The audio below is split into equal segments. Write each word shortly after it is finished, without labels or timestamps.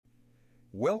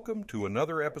Welcome to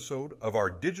another episode of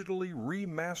our digitally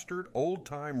remastered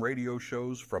old-time radio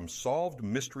shows from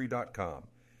SolvedMystery.com.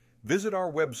 Visit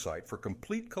our website for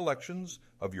complete collections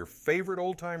of your favorite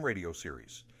old-time radio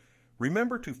series.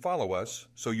 Remember to follow us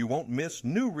so you won't miss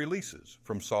new releases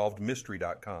from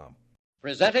SolvedMystery.com.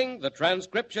 Presenting the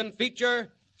transcription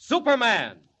feature,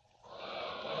 Superman.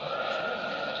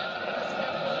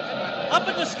 Up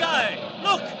in the sky!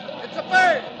 Look! It's a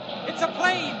bird! It's a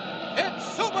plane!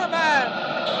 It's Superman!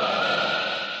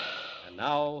 And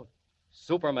now,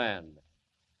 Superman.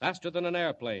 Faster than an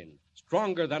airplane,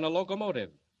 stronger than a locomotive,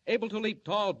 able to leap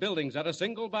tall buildings at a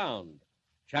single bound,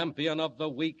 champion of the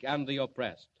weak and the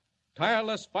oppressed,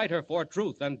 tireless fighter for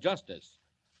truth and justice.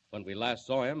 When we last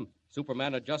saw him,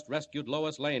 Superman had just rescued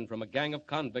Lois Lane from a gang of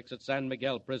convicts at San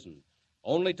Miguel prison,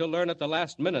 only to learn at the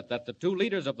last minute that the two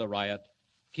leaders of the riot,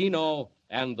 Kino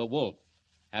and the Wolf,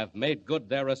 have made good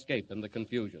their escape in the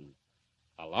confusion.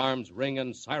 Alarms ring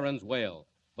and sirens wail,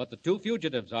 but the two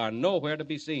fugitives are nowhere to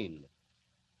be seen.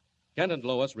 Kent and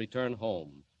Lois return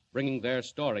home, bringing their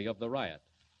story of the riot.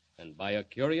 And by a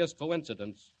curious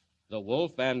coincidence, the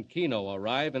Wolf and Kino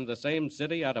arrive in the same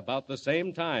city at about the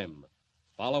same time.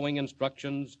 Following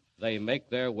instructions, they make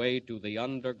their way to the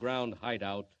underground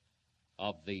hideout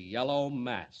of the Yellow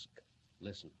Mask.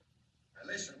 Listen. Now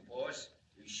listen, boss.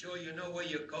 You sure you know where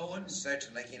you're going?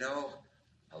 Certainly, Kino.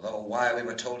 Although why we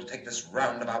were told to take this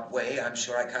roundabout way, I'm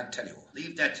sure I can't tell you.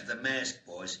 Leave that to the mask,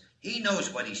 boss. He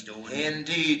knows what he's doing.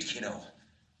 Indeed, Kino.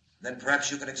 Then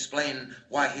perhaps you can explain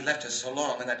why he left us so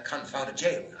long in that confounded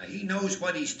jail. Now, he knows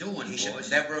what he's doing, He boss. should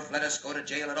never have let us go to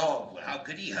jail at all. Well, how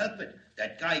could he help it?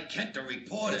 That guy Kent, the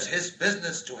reporter. It's his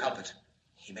business to help it.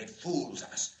 He made fools of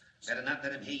us. Better not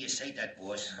let him hear you say that,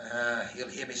 boss. He'll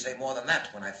hear me say more than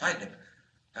that when I find him.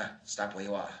 Stop where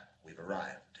you are. We've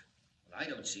arrived. Well, I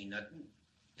don't see nothing.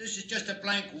 This is just a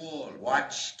blank wall.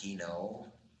 Watch, Kino.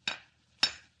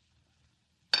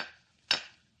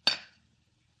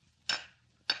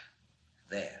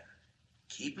 There.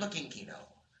 Keep looking, Kino.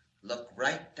 Look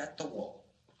right at the wall.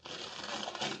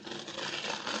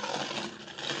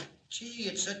 Gee,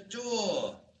 it's a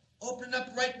door. Open up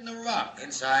right in the rock.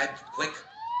 Inside, quick.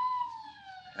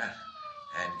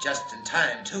 And just in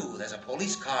time, too. There's a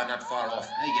police car not far off.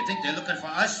 Hey, you think they're looking for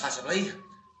us? Possibly,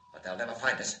 but they'll never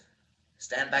find us.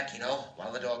 Stand back, Kino,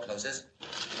 while the door closes.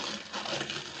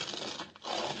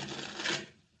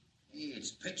 Hey, it's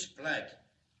pitch black.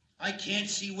 I can't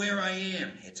see where I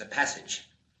am. It's a passage.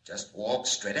 Just walk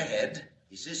straight ahead.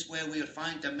 Is this where we'll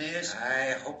find the mask?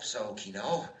 I hope so,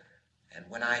 Kino. And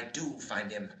when I do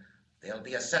find him, there'll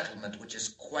be a settlement which is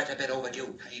quite a bit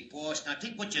overdue. Hey, boss, now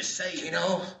think what you say.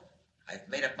 Kino, I've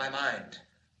made up my mind.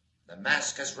 The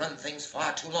mask has run things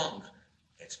far too long.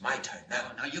 It's my turn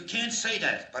now. Now, you can't say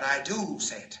that. But I do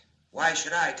say it. Why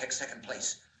should I take second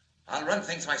place? I'll run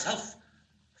things myself.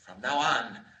 From now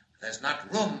on, there's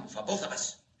not room for both of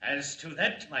us. As to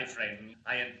that, my friend,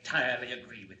 I entirely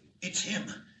agree with you. It's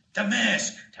him. The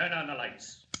mask. Turn on the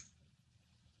lights.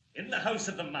 In the house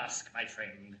of the mask, my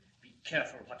friend, be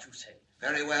careful what you say.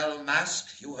 Very well,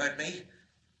 Mask, you heard me.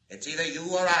 It's either you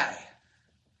or I.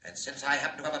 And since I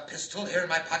happen to have a pistol here in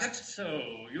my pocket...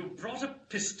 So, you brought a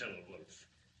pistol, Wolf.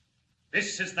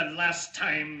 This is the last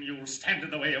time you'll stand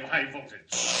in the way of high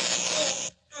voltage.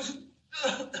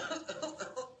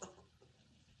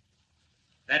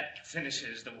 That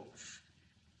finishes the Wolf.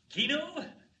 Kino,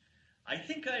 I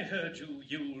think I heard you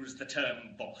use the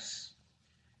term boss.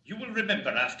 You will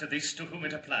remember after this to whom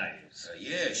it applies.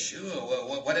 Yeah, sure.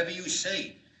 Well, whatever you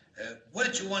say. What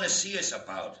did you want to see us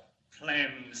about?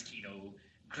 Plans, Kino.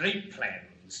 Great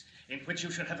plans, in which you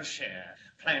should have a share.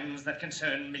 Plans that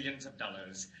concern millions of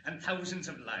dollars and thousands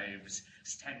of lives.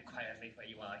 Stand quietly where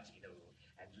you are, Kino,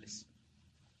 and listen.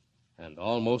 And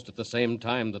almost at the same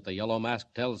time that the Yellow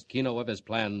Mask tells Kino of his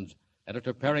plans,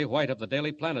 Editor Perry White of the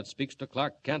Daily Planet speaks to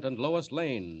Clark Kent and Lois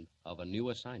Lane of a new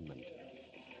assignment.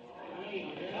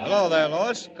 Hello there,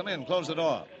 Lois. Come in. Close the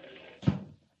door.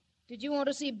 Did you want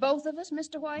to see both of us,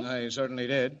 Mr. White? I certainly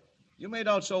did. You made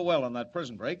out so well on that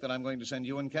prison break that I'm going to send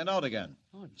you and Kent out again.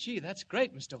 Oh, gee, that's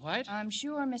great, Mr. White. I'm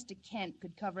sure Mr. Kent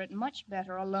could cover it much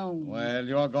better alone. Well,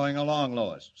 you're going along,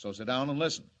 Lois, so sit down and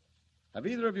listen. Have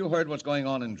either of you heard what's going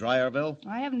on in Dryerville?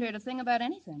 I haven't heard a thing about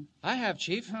anything. I have,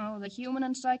 Chief. Oh, the human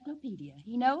encyclopedia.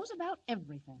 He knows about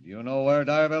everything. Do you know where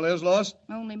Dryerville is, Lois?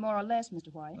 Only more or less,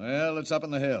 Mr. White. Well, it's up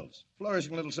in the hills.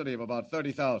 Flourishing little city of about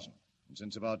 30,000. And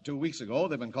since about 2 weeks ago,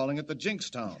 they've been calling it the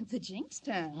Jinkstown. The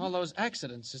Jinkstown? All those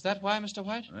accidents. Is that why, Mr.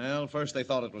 White? Well, first they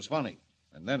thought it was funny,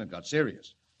 and then it got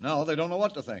serious. Now they don't know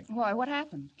what to think. Why, what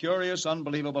happened? Curious,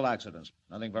 unbelievable accidents.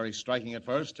 Nothing very striking at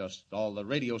first, just all the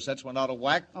radio sets went out of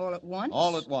whack. All at once?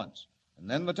 All at once. And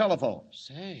then the telephone.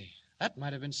 Say, that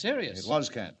might have been serious. It was,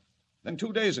 Kent. Then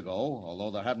 2 days ago, although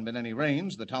there hadn't been any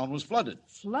rains, the town was flooded.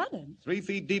 Flooded? 3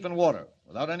 feet deep in water.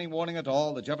 Without any warning at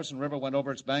all, the Jefferson River went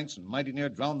over its banks and mighty near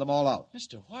drowned them all out.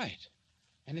 Mr. White,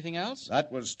 anything else?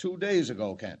 That was 2 days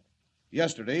ago, Kent.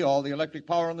 Yesterday, all the electric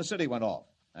power in the city went off.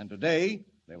 And today,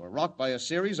 they were rocked by a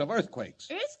series of earthquakes.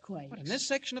 Earthquakes? What, in this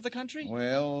section of the country?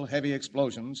 Well, heavy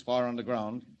explosions far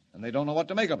underground, and they don't know what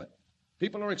to make of it.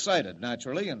 People are excited,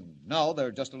 naturally, and now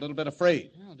they're just a little bit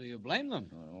afraid. Well, do you blame them?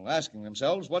 Asking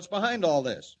themselves what's behind all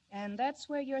this. And that's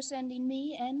where you're sending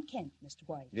me and Kent, Mr.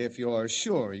 White. If you're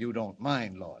sure you don't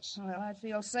mind, Lois. Well, I'd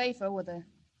feel safer with a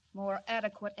more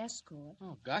adequate escort.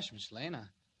 Oh, gosh, Miss Lane,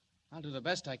 I'll do the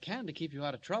best I can to keep you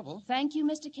out of trouble. Thank you,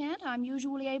 Mr. Kent. I'm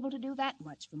usually able to do that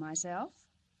much for myself.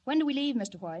 When do we leave,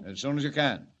 Mr. White? As soon as you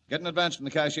can. Get an advance from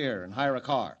the cashier and hire a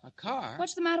car. A car?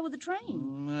 What's the matter with the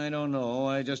train? I don't know.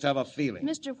 I just have a feeling.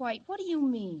 Mr. White, what do you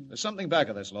mean? There's something back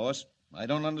of this, Lois. I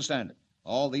don't understand it.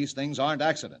 All these things aren't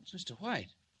accidents. Mr.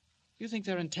 White, you think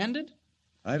they're intended?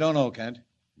 I don't know, Kent.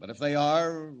 But if they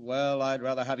are, well, I'd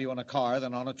rather have you in a car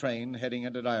than on a train heading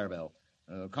into Dyerville.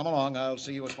 Come along. I'll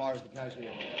see you as far as the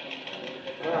cashier.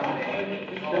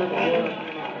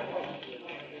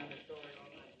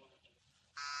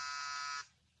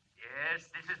 Yes,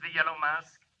 this is the Yellow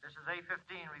Mask. This is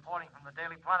A-15 reporting from the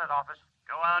Daily Planet office.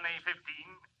 Go on, A-15.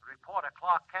 Reporter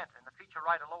Clark Kent and the feature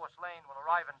writer Lois Lane will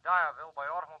arrive in Dyerville by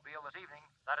automobile this evening.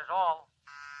 That is all.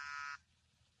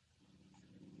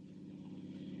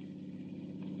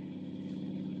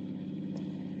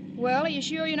 Well, are you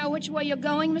sure you know which way you're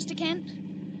going, Mr.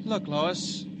 Kent? Look,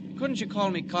 Lois, couldn't you call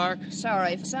me Clark?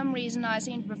 Sorry, for some reason I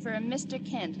seem to prefer Mr.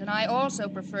 Kent, and I also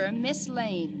prefer Miss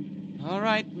Lane. All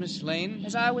right, Miss Lane.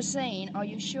 As I was saying, are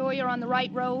you sure you're on the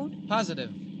right road? Positive.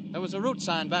 There was a route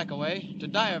sign back away, to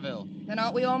Dyerville. Then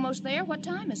aren't we almost there? What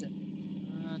time is it?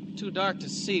 Too dark to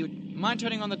see. Mind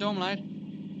turning on the dome light?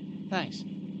 Thanks.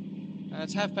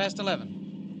 It's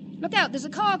 11:30. Look out, there's a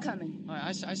car coming. Oh,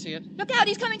 I see it. Look out,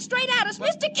 he's coming straight at us.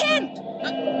 What? Mr. Kent!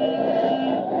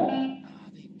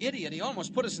 The idiot, he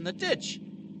almost put us in the ditch.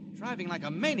 Driving like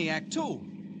a maniac, too.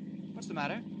 What's the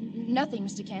matter? Nothing,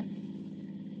 Mr. Kent.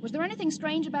 Was there anything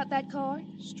strange about that car?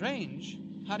 Strange?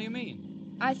 How do you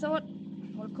mean? I thought...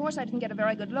 Well, of course I didn't get a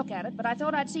very good look at it, but I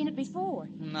thought I'd seen it before.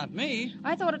 Not me.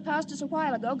 I thought it passed us a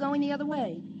while ago, going the other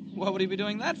way. What would he be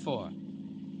doing that for?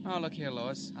 Oh, look here,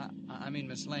 Lois. I mean,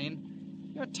 Miss Lane.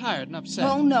 You're tired and upset.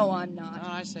 Oh, no, I'm not. No,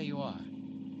 I say you are.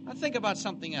 Now think about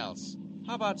something else.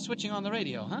 How about switching on the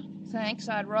radio, huh? Thanks,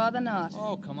 I'd rather not.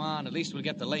 Oh, come on. At least we'll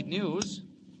get the late news.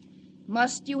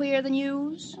 Must you hear the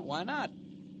news? Why not?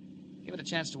 Give it a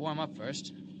chance to warm up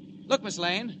first. Look, Miss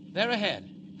Lane, they're ahead.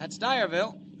 That's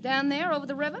Dyerville. Down there, over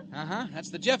the river? Uh-huh, that's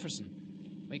the Jefferson.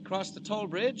 We crossed the toll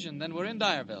bridge, and then we're in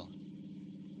Dyerville.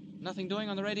 Nothing doing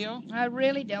on the radio? I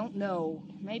really don't know.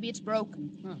 Maybe it's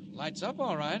broken. Huh, lights up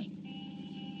all right.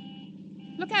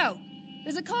 Look out.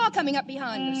 There's a car coming up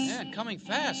behind us. Yeah, and coming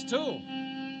fast, too.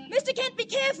 Mr. Kent, be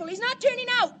careful. He's not turning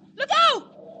out. Look out!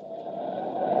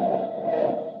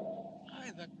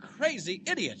 Why, the crazy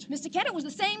idiot. Mr. Kent, it was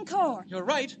the same car. You're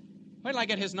right. Wait till I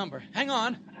get his number. Hang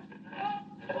on.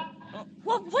 Oh.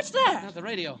 What's that? Not the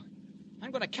radio.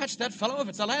 I'm going to catch that fellow if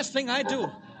it's the last thing I do.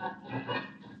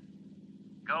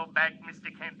 Go back,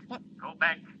 Mr. Kent. What? Go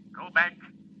back. Go back.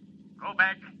 Go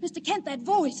back. Mr. Kent, that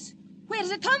voice. Where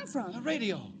does it come from? The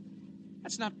radio.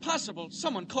 That's not possible.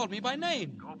 Someone called me by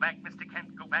name. Go back, Mr.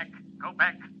 Kent. Go back. Go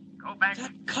back. Go back.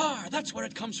 That car. That's where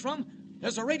it comes from.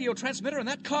 There's a radio transmitter in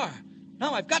that car.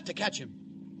 Now I've got to catch him.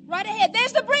 Right ahead.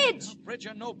 There's the bridge. No bridge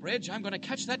or no bridge, I'm going to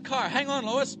catch that car. Hang on,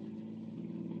 Lois.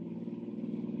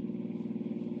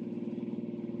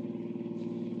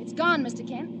 It's gone, Mr.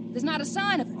 Kent. There's not a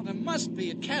sign of it. Well, there must be.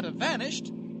 It can't have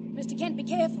vanished. Mr. Kent, be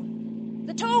careful.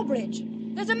 The toll bridge.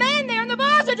 There's a man there and the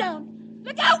bars are down.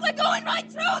 Look out, we're going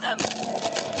right through them.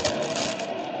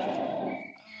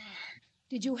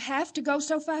 Did you have to go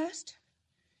so fast?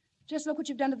 Just look what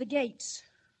you've done to the gates.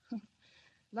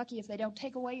 Lucky if they don't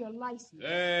take away your license.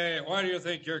 Hey, where do you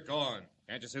think you're going?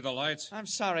 Can't you see the lights? I'm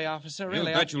sorry, officer. You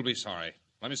Really, bet you'll be sorry.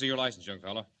 Let me see your license, young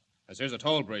fella. This here's a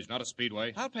toll bridge, not a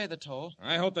speedway. I'll pay the toll.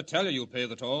 I hope to tell you you'll pay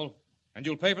the toll. And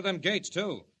you'll pay for them gates,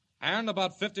 too. And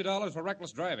about $50 for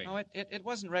reckless driving. No, it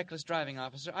wasn't reckless driving,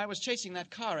 officer. I was chasing that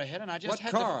car ahead, and I just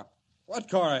What car? What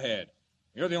car ahead?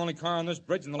 You're the only car on this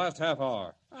bridge in the last half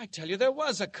hour. I tell you, there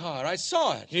was a car. I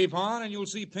saw it. Keep on, and you'll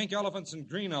see pink elephants and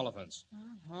green elephants.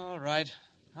 All right.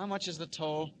 How much is the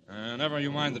toll? Never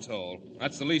you mind the toll.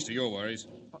 That's the least of your worries.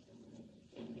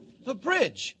 The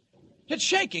bridge. It's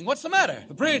shaking. What's the matter?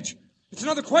 The bridge. It's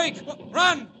another quake.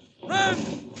 Run!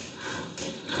 Run!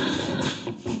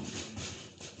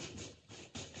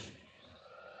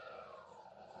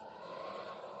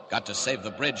 Got to save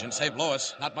the bridge and save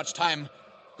Lois. Not much time.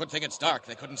 Good thing it's dark.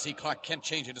 They couldn't see Clark Kent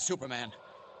change into Superman.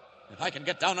 If I can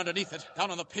get down underneath it,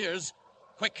 down on the piers.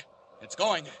 Quick, it's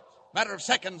going. Matter of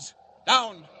seconds.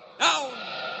 Down, down!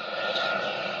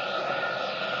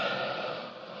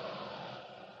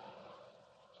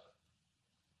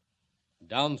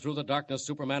 Down through the darkness,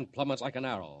 Superman plummets like an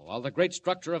arrow, while the great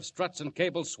structure of struts and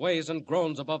cables sways and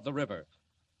groans above the river,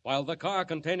 while the car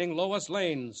containing Lois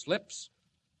Lane slips,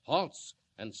 halts,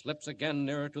 and slips again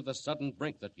nearer to the sudden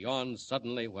brink that yawns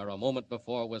suddenly where a moment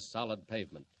before was solid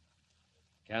pavement.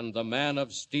 Can the man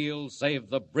of steel save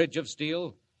the bridge of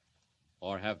steel?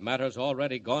 Or have matters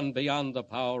already gone beyond the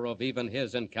power of even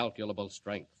his incalculable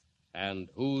strength? And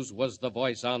whose was the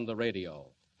voice on the radio?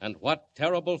 And what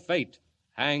terrible fate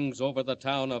hangs over the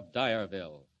town of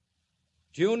Dyerville?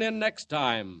 Tune in next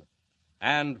time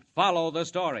and follow the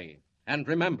story. And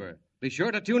remember, be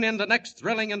sure to tune in the next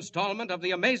thrilling installment of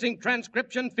the amazing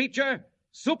transcription feature,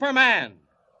 Superman.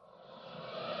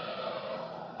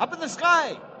 Up in the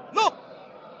sky! Look!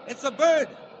 It's a bird!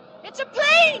 It's a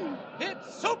plane!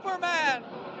 It's Superman!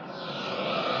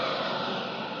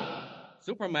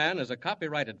 Superman is a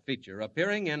copyrighted feature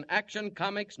appearing in Action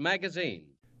Comics magazine.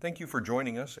 Thank you for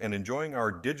joining us and enjoying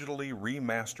our digitally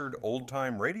remastered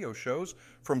old-time radio shows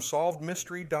from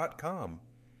SolvedMystery.com.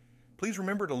 Please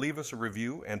remember to leave us a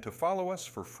review and to follow us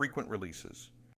for frequent releases.